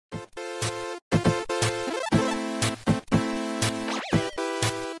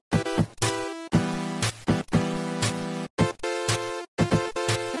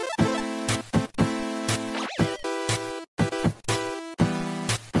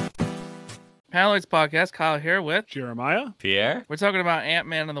Paneloids podcast. Kyle here with Jeremiah. Pierre. We're talking about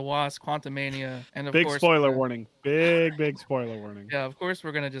Ant-Man and the Wasp, Quantumania, and of Big course, spoiler warning. Big spoiler warning. Yeah, of course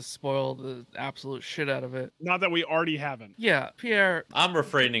we're gonna just spoil the absolute shit out of it. Not that we already haven't. Yeah, Pierre. I'm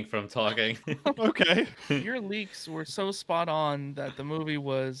refraining from talking. Okay. Your leaks were so spot on that the movie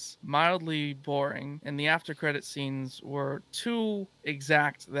was mildly boring, and the after credit scenes were too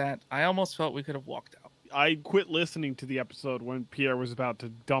exact that I almost felt we could have walked out. I quit listening to the episode when Pierre was about to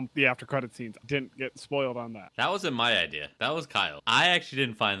dump the after credit scenes. Didn't get spoiled on that. That wasn't my idea. That was Kyle. I actually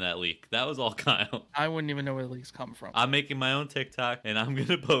didn't find that leak. That was all Kyle. I wouldn't even know where the leaks come from. I'm making my own TikTok, and I'm going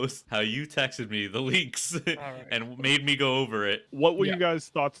to post how you texted me the leaks and made me go over it. What were you guys'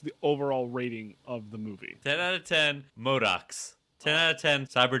 thoughts the overall rating of the movie? 10 out of 10 Modocs. 10 out of 10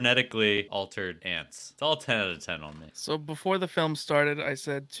 cybernetically altered ants. It's all 10 out of 10 on me. So before the film started, I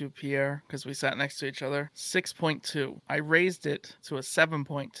said to Pierre, because we sat next to each other, 6.2. I raised it to a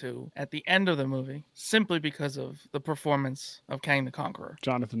 7.2 at the end of the movie, simply because of the performance of Kang the Conqueror.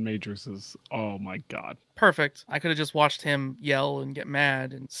 Jonathan Majors is, oh my God. Perfect. I could have just watched him yell and get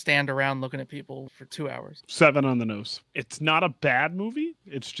mad and stand around looking at people for 2 hours. 7 on the nose. It's not a bad movie.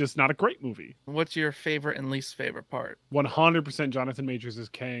 It's just not a great movie. What's your favorite and least favorite part? 100% Jonathan Majors as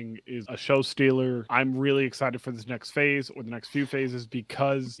Kang is a show stealer. I'm really excited for this next phase or the next few phases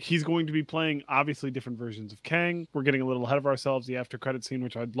because he's going to be playing obviously different versions of Kang. We're getting a little ahead of ourselves. The after credit scene,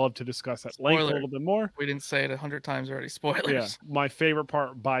 which I'd love to discuss at length a little bit more. We didn't say it 100 times already. Spoilers. Yeah. My favorite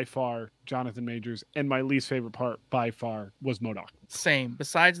part by far, Jonathan Majors, and my least favorite part by far was MODOK. Same.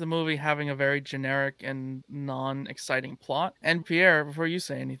 Besides the movie having a very generic and non-exciting plot. And Pierre, before you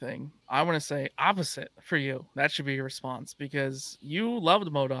say anything, I want to say opposite for you. That should be your response because you loved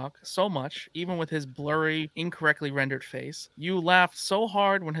MODOK so much, even with his blurry, incorrectly rendered face. You laughed so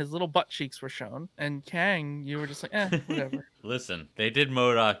hard when his little butt cheeks were shown. And Kang, you were just like, whatever. Listen, they did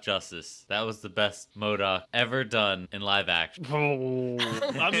MODOK justice. That was the best MODOK ever done in live action. Oh,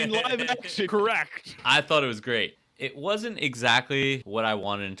 I mean, live action, correct. I thought it was great. It wasn't exactly what I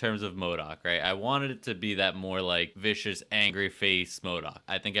wanted in terms of MODOK, right? I wanted it to be that more like vicious, angry face MODOK.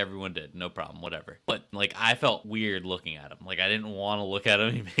 I think everyone did. No problem, whatever. But like, I felt weird looking at him. Like, I didn't want to look at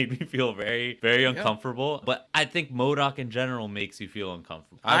him. He made me feel very, very uncomfortable. Yep. But I think MODOK in general makes you feel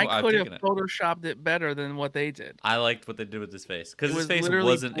uncomfortable. I could have photoshopped it better than what they did. I liked what they did with his face because his face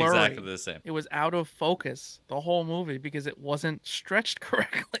wasn't blurry. Exactly the same. It was out of focus the whole movie because it wasn't stretched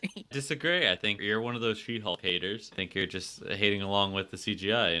correctly. Disagree. I think you're one of those She-Hulk haters. I think you're just hating along with the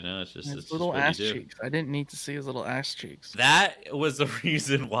CGI, you know? It's just little ass cheeks. I didn't need to see his little ass cheeks. That was the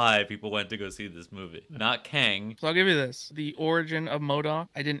reason why people went to go see this movie, not Kang. So I'll give you this. The origin of MODOK,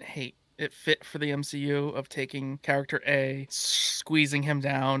 I didn't hate. It fit for the MCU of taking character A, squeezing him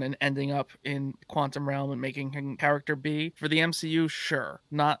down, and ending up in Quantum Realm and making him character B. For the MCU, sure.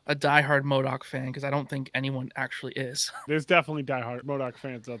 Not a diehard MODOK fan, because I don't think anyone actually is. There's definitely diehard MODOK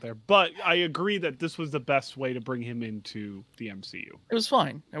fans out there. But I agree that this was the best way to bring him into the MCU. It was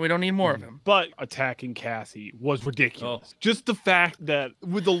fine, and we don't need more of him. But attacking Cassie was ridiculous. Oh. Just the fact that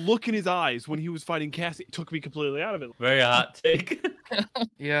with the look in his eyes when he was fighting Cassie, it took me completely out of it. Very hot take.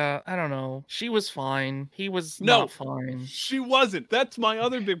 Yeah, I don't know. She was fine. He was not fine. She wasn't. That's my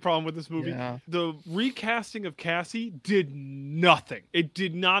other big problem with this movie. Yeah. The recasting of Cassie did nothing. It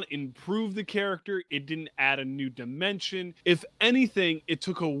did not improve the character. It didn't add a new dimension. If anything, it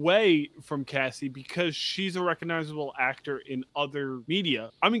took away from Cassie because she's a recognizable actor in other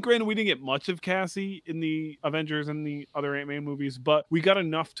media. I mean, granted, we didn't get much of Cassie in the Avengers and the other Ant-Man movies, but we got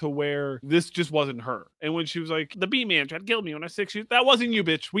enough to where this just wasn't her. And when she was like, the B-Man tried to kill me when I was 6 years, that wasn't you,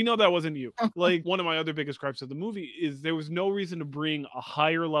 bitch. We know that wasn't you. Like, one of my other biggest gripes of the movie is there was no reason to bring a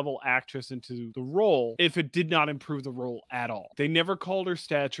higher level actress into the role if it did not improve the role at all. They never called her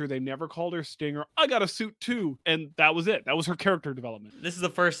stature. They never called her stinger. I got a suit too. And that was it. That was her character development. This is the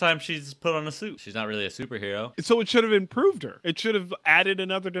first time she's put on a suit. She's not really a superhero. So it should have improved her. It should have added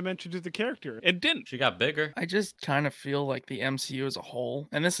another dimension to the character. It didn't. She got bigger. I just kind of feel like the MCU as a whole,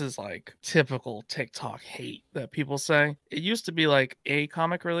 and this is like typical TikTok hate that people say. It used to be like a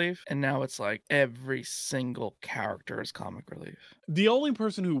comic relief, and now it's like every single character is comic relief. The only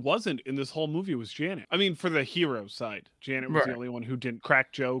person who wasn't in this whole movie was Janet. I mean, for the hero side, Janet was the only one who didn't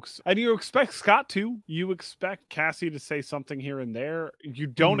crack jokes. And you expect Scott to. You expect Cassie to say something here and there. You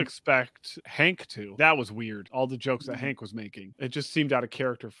don't expect Hank to. That was weird. All the jokes that Hank was making. It just seemed out of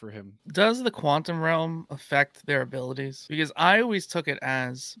character for him. Does the quantum realm affect their abilities? Because I always took it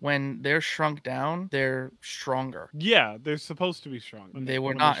as when they're shrunk down, they're stronger. Yeah, they're supposed to be strong. They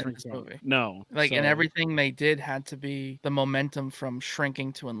were not in in think this so. movie. No. Like, and So, everything they did had to be the momentum from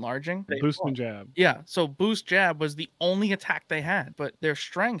shrinking to enlarging. boost and jab. Yeah, so boost jab was the only attack they had, but their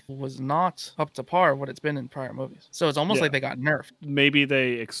strength was not up to par what it's been in prior movies. So it's almost Yeah. like they got nerfed. Maybe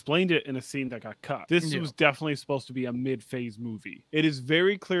they explained it in a scene that got cut. This Yeah. was definitely supposed to be a mid-phase movie. It is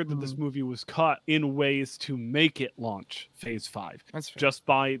very clear that this movie was cut in ways to make it launch phase 5. That's fair. Just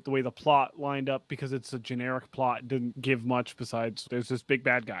by the way the plot lined up, because it's a generic plot, didn't give much besides there's this big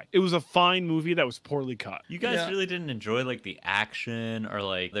bad guy. It was a fine movie that was poorly cut. You guys Yeah. really didn't enjoy like the action or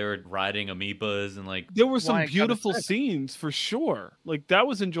like they were riding amoebas and like There were some Why it got beautiful upset. scenes for sure. Like that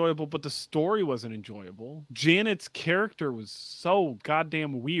was enjoyable, but the story wasn't enjoyable. Janet's character was so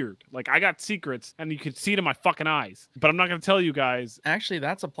goddamn weird. Like I got secrets and you could see it in my fucking eyes, but I'm not going to tell you guys. Actually,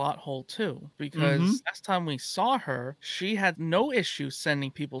 that's a plot hole too, because last time we saw her, she had no issue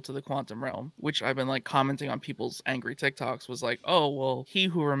sending people to the quantum realm, which I've been like commenting on people's angry TikToks was like, oh, well, he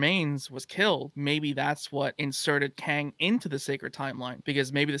who remains was killed. Maybe that's what inserted Kang into the sacred timeline,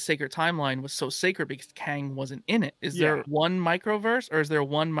 because maybe the sacred timeline was so sacred because Kang wasn't in it. Is there one microverse or is there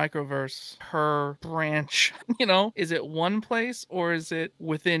one microverse per branch? You know, is it one place or is it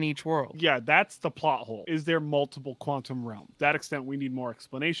within each world? Yeah, that's the plot hole. Is there multiple quantum realms? To that extent, we need more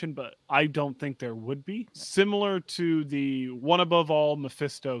explanation, but I don't think there would be. Similar to the one above all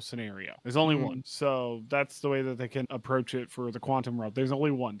Mephisto scenario. There's only one. So that's the way that they can approach it for the quantum realm. There's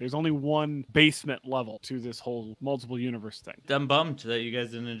only one. There's only one basement level to this whole multiple universe thing. I'm bummed that you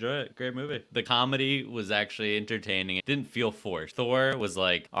guys didn't enjoy it. Great movie. The comedy was actually entertaining. It didn't feel forced. Thor was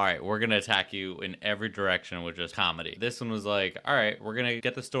like, all right, we're going to attack you in every direction with just comedy. This one was like, all right, we're going to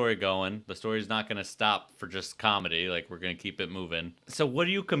get the story going. The story's not going to stop for just comedy. Like, we're going to keep it moving. So what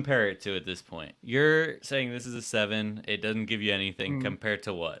do you compare it to at this point? You're saying this is a 7. It doesn't give you anything compared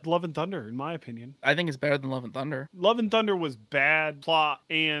to what? Love and Thunder, in my opinion. I think it's better than Love and Thunder. Love and Thunder was bad plot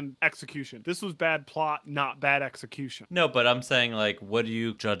and execution. This was bad plot, not bad execution. No, but I'm saying, like, what are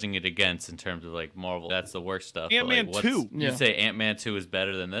you judging it against in terms of, like, Marvel? That's the worst stuff. But, Ant-Man like, 2. You say Ant-Man 2 is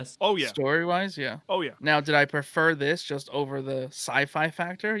better than this? Oh, yeah. Story-wise, yeah. Oh, yeah. Now, did I prefer this just over the sci-fi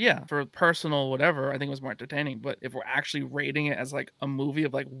factor? Yeah. For personal whatever, I think it was more entertaining. But if we're actually rating it as like a movie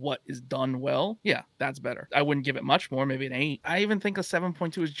of like what is done well, yeah, that's better. I wouldn't give it much more, maybe an 8. I even think a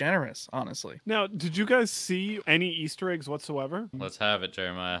 7.2 is generous, honestly. Now, did you guys see any Easter eggs whatsoever? Let's have it,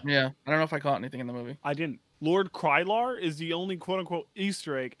 Jeremiah. Yeah. I don't know if I caught anything in the movie. I didn't. Lord Krylar is the only quote-unquote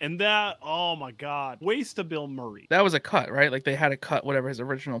Easter egg, and that, oh my god, waste of Bill Murray. That was a cut, right? Like they had to cut whatever his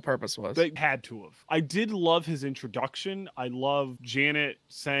original purpose was. They had to have. I did love his introduction. I love Janet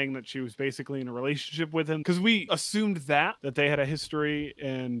saying that she was basically in a relationship with him, because we assumed that they had a history,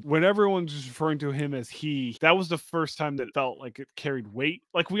 and when everyone's just referring to him as he, that was the first time that it felt like it carried weight.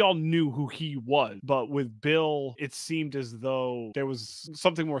 Like we all knew who he was, but with Bill, it seemed as though there was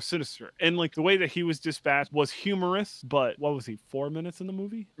something more sinister. And like the way that he was dispatched was humorous, but what was he, 4 minutes in the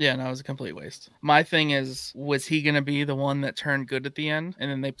movie? Yeah, no, it was a complete waste. My thing is, was he going to be the one that turned good at the end?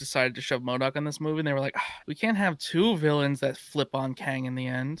 And then they decided to shove MODOK in this movie, and they were like, we can't have 2 villains that flip on Kang in the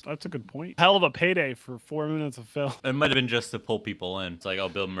end. That's a good point. Hell of a payday for 4 minutes of film. It might have been just to pull people in. It's like, oh,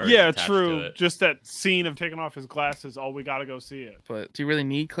 Bill Murray. Yeah, attached true. To it. Just that scene of taking off his glasses. Oh, we gotta go see it. But do you really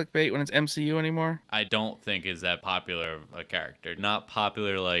need clickbait when it's MCU anymore? I don't think is that popular of a character. Not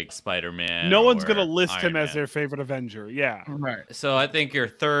popular like Spider-Man. No one's or gonna list Iron him as Man. their favorite Avenger. Yeah. Right. So I think your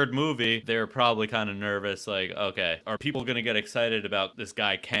third movie, they were probably kind of nervous. Like, okay, are people going to get excited about this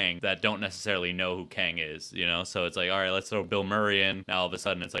guy Kang that don't necessarily know who Kang is? You know, so it's like, all right, let's throw Bill Murray in. Now all of a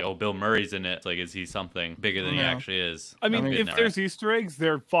sudden it's like, oh, Bill Murray's in it. It's like, is he something bigger than he No. actually is? I mean, Okay, if all there's right. Easter eggs,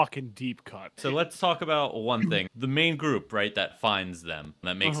 they're fucking deep cut. So let's talk about one thing. The main group, right, that finds them,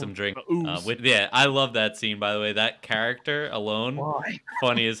 that makes them drink. Ooze. Yeah, I love that scene, by the way. That character alone, Why?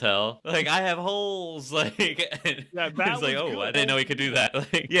 funny as hell. Like, I have holes. Like, Yeah, that it's like, was oh, good. I didn't know he could do that.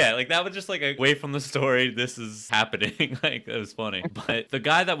 Like, yeah, like that was just like away from the story. This is happening. Like, it was funny. But the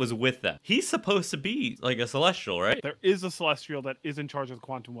guy that was with them, he's supposed to be like a celestial, right? There is a Celestial that is in charge of the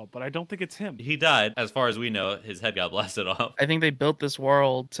quantum world, but I don't think it's him. He died. As far as we know, his head got blasted off. I think they built this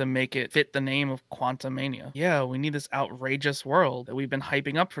world to make it fit the name of Quantumania. Yeah, we need this outrageous world that we've been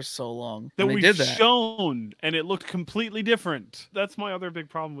hyping up for so long. That And they we've did that. shown, and it looked completely different. That's my other big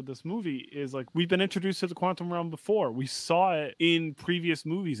problem with this movie is like we've been introduced to the quantum realm before. We saw it in previous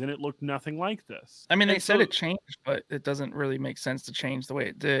movies, and it looked nothing like this. I mean, they And said so- it changed, but it doesn't really make sense to change the way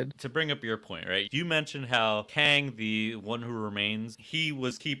it did. To bring up your point, right? You mentioned how Kang, the one who remains, he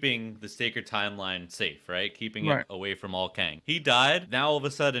was keeping the sacred timeline safe, right? Keeping Right. it away from all Kang. He died. Now all of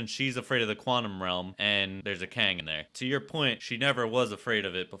a sudden she's afraid of the quantum realm and there's a Kang in there. To your point, she never was afraid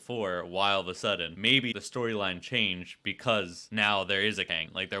of it before. Why all of a sudden? Maybe the storyline changed because now there is a Kang.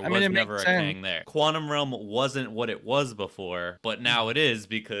 Like there was it never makes a sense. Kang there. Quantum realm wasn't what it was before, but now it is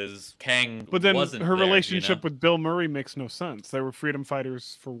because Kang But then wasn't her there, relationship you know? with Bill Murray makes no sense. They were freedom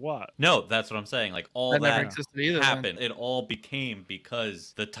fighters for what? No, that's what I'm saying. Like all That never that existed either then. happened. It all became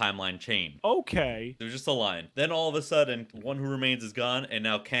because the timeline changed. Okay. There was just a line. Then all of a sudden, one who remains is gone, and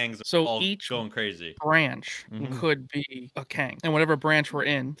now Kang's So all each going crazy. branch Mhm. could be a Kang. And whatever branch we're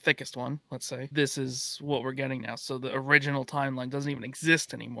in, thickest one, let's say, this is what we're getting now. So the original timeline doesn't even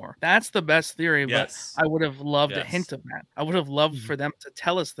exist anymore. That's the best theory, Yes. but I would have loved a Yes. hint of that. I would have loved Mhm. for them to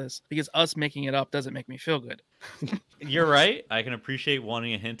tell us this, because us making it up doesn't make me feel good. You're right. I can appreciate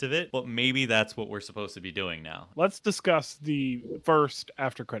wanting a hint of it, but maybe that's what we're supposed to be doing now. Let's discuss the first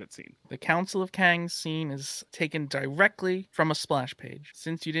after credit scene. The Council of Kangs scene is taken directly from a splash page.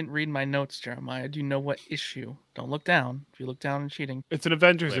 Since you didn't read my notes, Jeremiah, do you know what issue? Don't look down. If you look down and cheating, It's an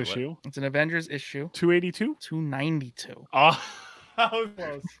Avengers Wait, what? issue. it's an Avengers issue 282? 292. Ah, how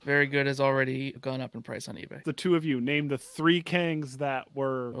close. Very good, has already gone up in price on eBay. The two of you name the three Kangs that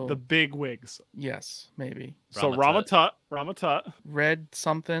were Oh. the big wigs. Yes, maybe. So Ramatut. Ramatut, Red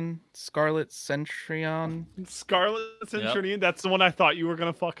something, Scarlet Centurion, Scarlet Centurion. That's the one I thought you were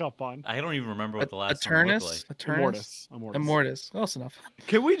gonna fuck up on. I don't even remember what the last one looked like. Eternus, Immortus. Immortus. Close enough.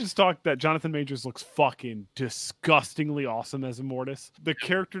 Can we just talk that Jonathan Majors looks fucking disgustingly awesome as Immortus? The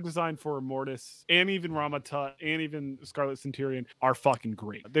character design for Immortus and even Ramatut and even Scarlet Centurion are fucking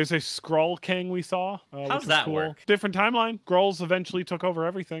great. There's a Skrull Kang we saw. How which does was that cool. work? Different timeline. Skrulls eventually took over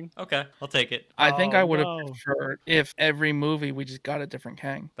everything. Okay, I'll take it. I think Oh, I would have no. preferred if every movie we just got a different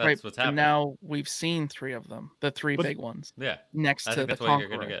Kang. That's right. what's but happening. now we've seen 3 of them, the 3 But- big ones, Yeah. next I to think the that's what you're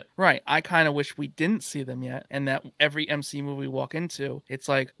Conqueror. gonna get. Right. I kind of wish we didn't see them yet, and that every MC movie we walk into, it's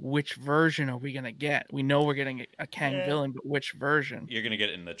like, which version are we gonna get? We know we're getting a Kang Yeah. villain, but which version? You're gonna get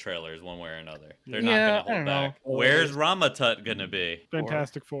it in the trailers one way or another. They're Yeah, not I gonna hold don't know. back. Where's Ramatut gonna be?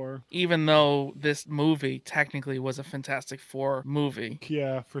 Fantastic Four. Even though this movie technically was a Fantastic Four movie.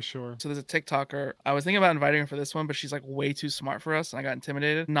 Yeah, for sure. So there's a TikToker. I was thinking about inviting her for this one, but she's like way too smart for us, and I got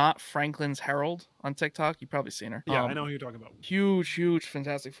intimidated. Not Franklin's Herald on TikTok. You've probably seen her. Yeah, I know who you're talking about. Huge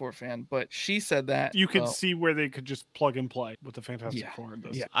Fantastic Four fan, but she said that You could well, see where they could just plug and play with the Fantastic Yeah, Four in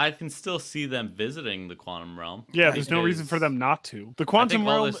this. yeah. I can still see them visiting the quantum realm. Yeah, there's no reason for because them not to. The quantum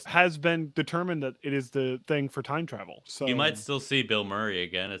all realm this- has been determined that it is the thing for time travel. So You might still see Bill Murray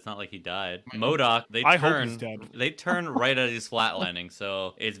again. It's not like he died. MODOK, I hope he's dead. They turn right as he's flatlining,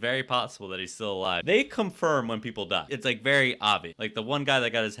 so it's very possible that he's still alive. They confirm when people die. It's like very obvious. Like the one guy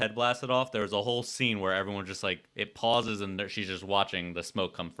that got his head blasted off, there was a whole scene where everyone just like it pauses and she's just watching the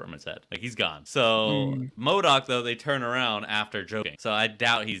smoke come from his head. Like he's gone. So MODOK though, they turn around after joking. So I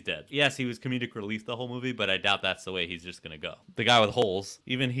doubt he's dead. Yes, he was comedic relief the whole movie, but I doubt that's the way he's just gonna go. The guy with holes,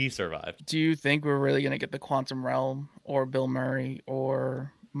 even he survived. do you think we're really gonna get the Quantum Realm or Bill Murray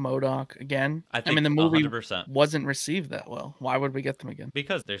or MODOK again? I think mean, the movie 100%. wasn't received that well. Why would we get them again?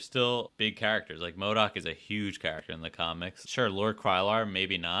 Because they're still big characters. Like MODOK is a huge character in the comics. Sure, Lord Krylar,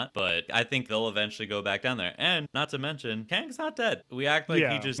 maybe not, but I think they'll eventually go back down there. And not to mention, Kang's not dead. We act like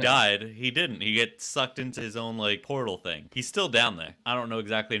Yeah. he just died. He didn't. He gets sucked into his own like portal thing. He's still down there. I don't know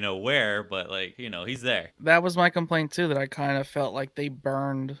exactly where, but like, you know, he's there. That was my complaint too, that I kind of felt like they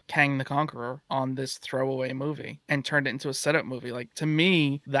burned Kang the Conqueror on this throwaway movie and turned it into a setup movie. Like, to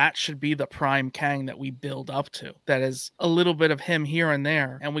me, that should be the prime Kang that we build up to. That is a little bit of him here and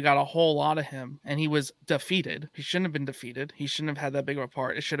there, and we got a whole lot of him, and he was defeated. He shouldn't have been defeated. He shouldn't have had that big of a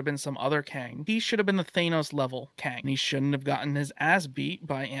part. It should have been some other Kang. He should have been the Thanos level Kang. And he shouldn't have gotten his ass beat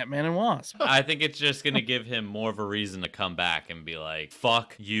by Ant-Man and Wasp. I think it's just gonna give him more of a reason to come back and be like,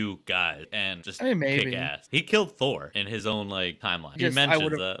 "Fuck you guys," and just I mean, maybe. kick ass. He killed Thor in his own like timeline. He Just, I mentions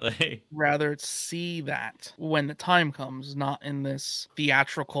would've- that. Like, Rather see that when the time comes, not in this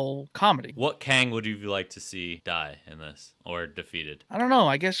theatrical comedy. what Kang would you like to see die in this or defeated? I don't know.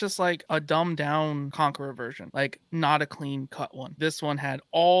 I guess just like a dumbed down Conqueror version, like not a clean cut one. This one had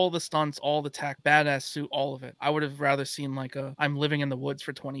all the stunts, all the tech, badass suit, all of it. I would have rather seen like a I'm living in the woods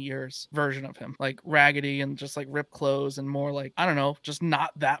for 20 years version of him, like raggedy and just like ripped clothes and more like, I don't know, just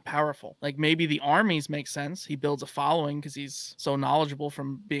not that powerful. Like maybe the armies make sense. He builds a following because he's so knowledgeable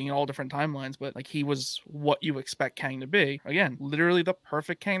from being in all different timelines, but like he was what you expect Kang to be. Again, literally the perfect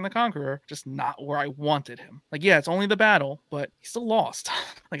perfect Kang the Conqueror, just not where I wanted him. Like, yeah, it's only the battle, but he still lost.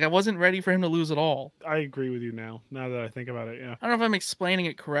 Like, I wasn't ready for him to lose at all. I agree with you now that I think about it, yeah. I don't know if I'm explaining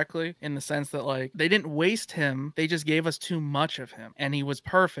it correctly in the sense that, like, they didn't waste him. They just gave us too much of him. And he was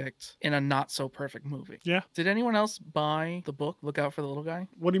perfect in a not so perfect movie. Yeah. Did anyone else buy the book, Look Out for the Little Guy?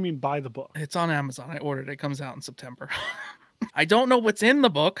 What do you mean buy the book? It's on Amazon. I ordered it. It comes out in September. I don't know what's in the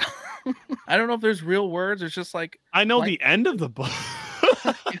book. I don't know if there's real words. It's just like I know the end of the book.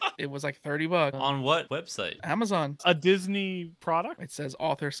 it was like $30 On what website? Amazon. A Disney product? It says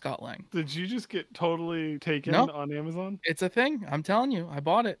author Scott Lang. Did you just get totally taken No. on Amazon? It's a thing. I'm telling you, I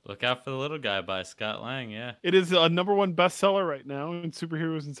bought it. Look Out for the Little Guy by Scott Lang. Yeah. It is a #1 bestseller right now in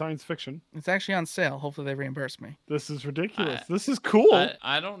superheroes and science fiction. It's actually on sale. Hopefully they reimburse me. This is ridiculous. This is cool.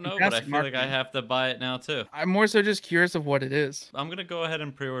 I don't know, but Fantastic I feel like I marketing. have to buy it now too. I'm more so just curious of what it is. I'm gonna go ahead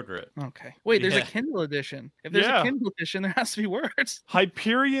and pre-order it. Okay. Wait, there's a Yeah. Kindle edition. If there's Yeah. a Kindle edition, there has to be words.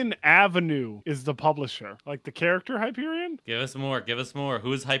 Hyperion Avenue is the publisher. Like the character Hyperion? Give us more. Give us more.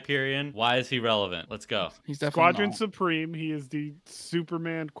 Who's Hyperion? Why is he relevant? Let's go. He's definitely Squadron not. Supreme. He is the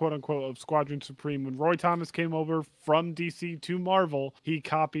Superman, quote unquote, of Squadron Supreme. When Roy Thomas came over from DC to Marvel, he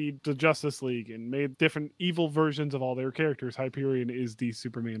copied the Justice League and made different evil versions of all their characters. Hyperion is the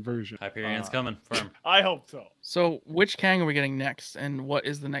Superman version. Hyperion's coming. Firm. I hope so. So, which Kang are we getting next, and what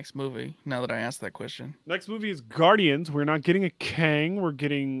is the next movie? Now that I asked that question, Next movie is Guardians. We're not getting a Kang. We're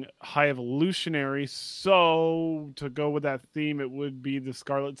getting High Evolutionary. So, to go with that theme, it would be the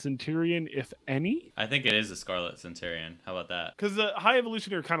Scarlet Centurion, if any. I think it is a Scarlet Centurion. How about that? Because the High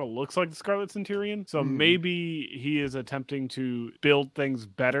Evolutionary kind of looks like the Scarlet Centurion. So maybe he is attempting to build things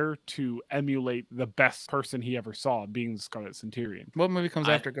better to emulate the best person he ever saw, being the Scarlet Centurion. what movie comes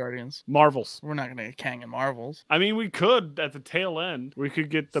after Guardians? Marvels. We're not gonna get Kang and Marvels. I mean, we could at the tail end. We could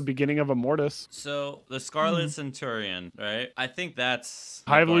get the beginning of Immortus. So the Scarlet Centurion, right? I think that's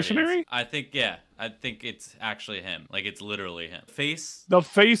High Guardians. Evolutionary? I think yeah. I think it's actually him. Like it's literally him. Face. The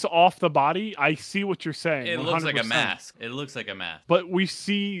face off the body, I see what you're saying. It looks like a 100%. mask. It looks like a mask. But we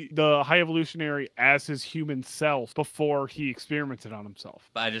see the High Evolutionary as his human self before he experimented on himself.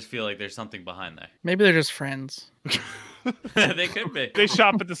 But I just feel like there's something behind there. Maybe they're just friends. They could be. They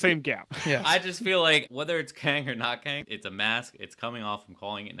shop at the same gap. Yeah. I just feel like whether it's Kang or not Kang, it's a mask. It's coming off. I'm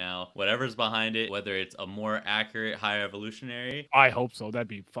calling it now. Whatever's behind it, whether it's a more accurate High Evolutionary. I hope so. That'd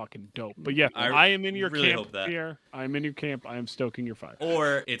be fucking dope. But yeah, I am in your really camp hope that. here. I'm in your camp. I am stoking your fire.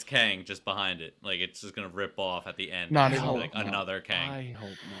 Or it's Kang just behind it. Like it's just gonna rip off at the end. Not It's at gonna all. be like another Kang. I hope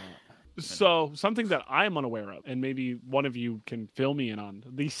not. So, something that I'm unaware of, and maybe one of you can fill me in on,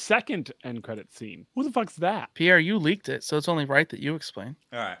 the second end credit scene. Who the fuck's that? Pierre, you leaked it, so it's only right that you explain.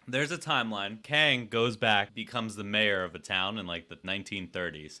 All right. There's a timeline. Kang goes back, becomes the mayor of a town in like the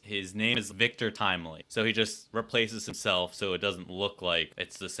 1930s. His name is Victor Timely. So he just replaces himself so it doesn't look like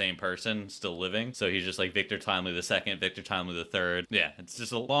it's the same person still living. So he's just like Victor Timely the second, Victor Timely the third. Yeah, it's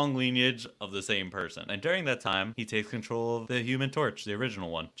just a long lineage of the same person. And during that time, he takes control of the Human Torch, the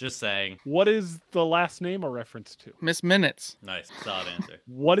original one. Just saying. What is the last name a reference to? Miss Minutes. Nice. Solid answer.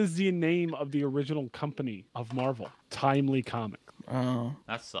 What is the name of the original company of Marvel? Timely Comics. Oh,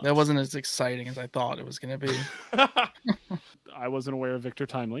 That sucks. that wasn't as exciting as I thought it was gonna be. I wasn't aware of Victor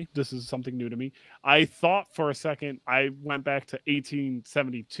Timely. This is something new to me. I thought for a second, I went back to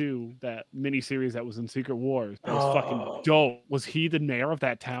 1872, that miniseries that was in Secret Wars. That was fucking dope. Was he the mayor of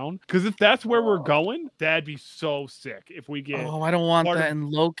that town? Because if that's where we're going, that'd be so sick. If we get Oh, I don't want part that of- in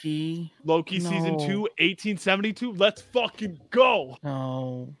Loki. Loki season No. 2, 1872, let's fucking go.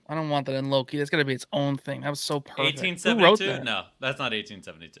 No, I don't want that in Loki. That's gotta be its own thing. That was so perfect. Who wrote 1872? that? No, that's not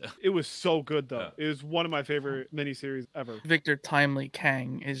 1872. It was so good, though. Yeah. It was one of my favorite miniseries ever. Victor Timely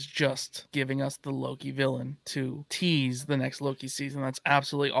Kang is just giving us the Loki villain to tease the next Loki season. That's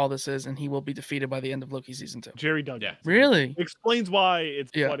absolutely all this is, and he will be defeated by the end of Loki season 2. Jerry Duggan. Yeah. Really? Explains why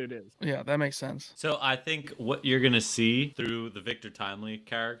it's Yeah. what it is. Yeah, that makes sense. So I think what you're gonna see through the Victor Timely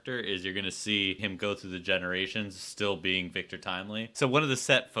character is you're gonna see him go through the generations still being Victor Timely. So one of the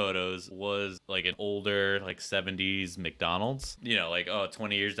set photos was like an older like 70s McDonald's. You know, like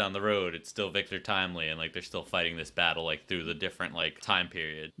 20 years down the road, it's still Victor Timely and like they're still fighting this battle like through the different like time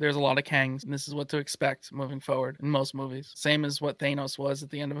period. There's a lot of Kangs, and this is what to expect moving forward in most movies. Same as what Thanos was at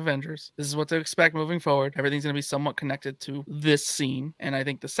the end of Avengers. This is what to expect moving forward. Everything's going to be somewhat connected to this scene. And I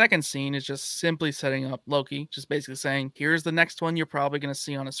think the second scene is just simply setting up Loki, just basically saying, here's the next one you're probably going to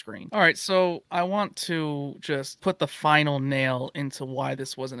see on a screen. All right, so I want to just put the final nail into why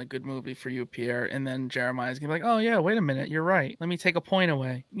this wasn't a good movie for you, Pierre. And then Jeremiah's going to be like, oh, yeah, wait a minute, you're right. Let me take a point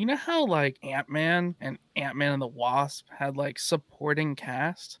away. You know how, like, Ant-Man and Ant-Man and the Wasp had like supporting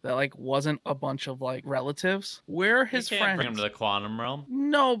cast that like wasn't a bunch of like relatives. Where are his you can't friends? bring him to the quantum realm.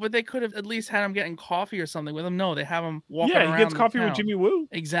 No, but they could have at least had him getting coffee or something with him. No, they have him walking Yeah, around he gets the coffee with town. Jimmy Woo.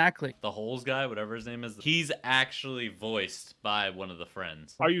 Exactly. The Holes guy, whatever his name is, he's actually voiced by one of the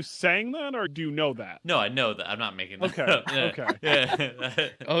friends. Are you saying that, or do you know that? No, I know that. I'm not making that Okay, up. Yeah. okay. Yeah.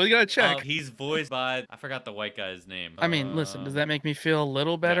 Oh, we gotta check. He's voiced by, I forgot the white guy's name. I mean, listen, does that make me feel a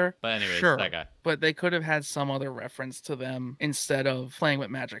little better? But anyways, sure. that guy. But they could have had some other reference to them instead of playing with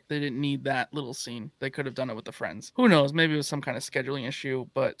magic. They didn't need that little scene. They could have done it with the friends. Who knows? Maybe it was some kind of scheduling issue.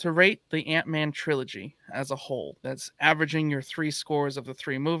 But to rate the Ant-Man trilogy as a whole, that's averaging your 3 scores of the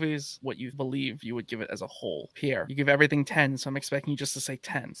 3 movies, what you believe you would give it as a whole. Pierre, you give everything 10, so I'm expecting you just to say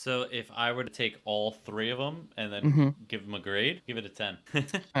 10. So if I were to take all 3 of them and then give them a grade, give it a 10.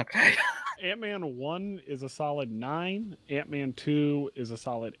 Okay. Ant-Man 1 is a solid 9. Ant-Man 2 is a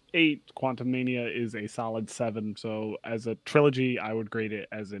solid 8. Quantumania is a solid 7. So as a trilogy, I would grade it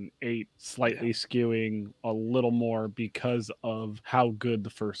as an 8, slightly skewing a little more because of how good the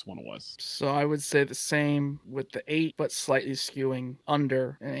first one was. So I would say the same with the 8, but slightly skewing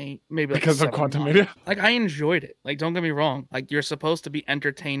under an 8. Maybe like Because a of 7 or 9. Quantumania? Like, I enjoyed it. Like, don't get me wrong. Like, you're supposed to be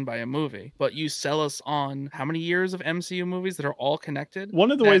entertained by a movie, but you sell us on how many years of MCU movies that are all connected? One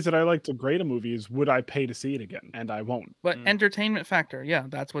of the ways that I like to grade a movie is, would I pay to see it again? And I won't. But entertainment factor, yeah,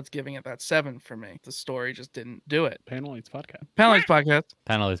 that's what's giving it that 7 for me. The story just didn't do it. Paneloids podcast. Paneloids podcast.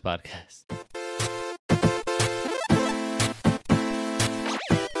 Paneloids podcast.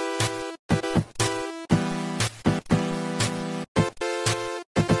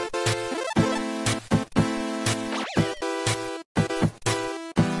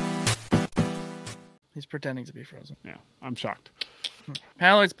 He's pretending to be frozen. Yeah, I'm shocked.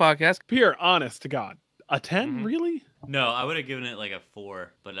 Paneloids podcast. Pierre, honest to God, a 10? Really? No, I would have given it like a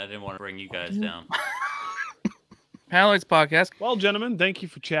 4, but I didn't want to bring you guys down. Paneloids podcast. Well, gentlemen, thank you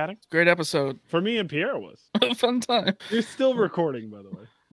for chatting. Great episode. For me and Pierre, it was A fun time. You're still recording, by the way.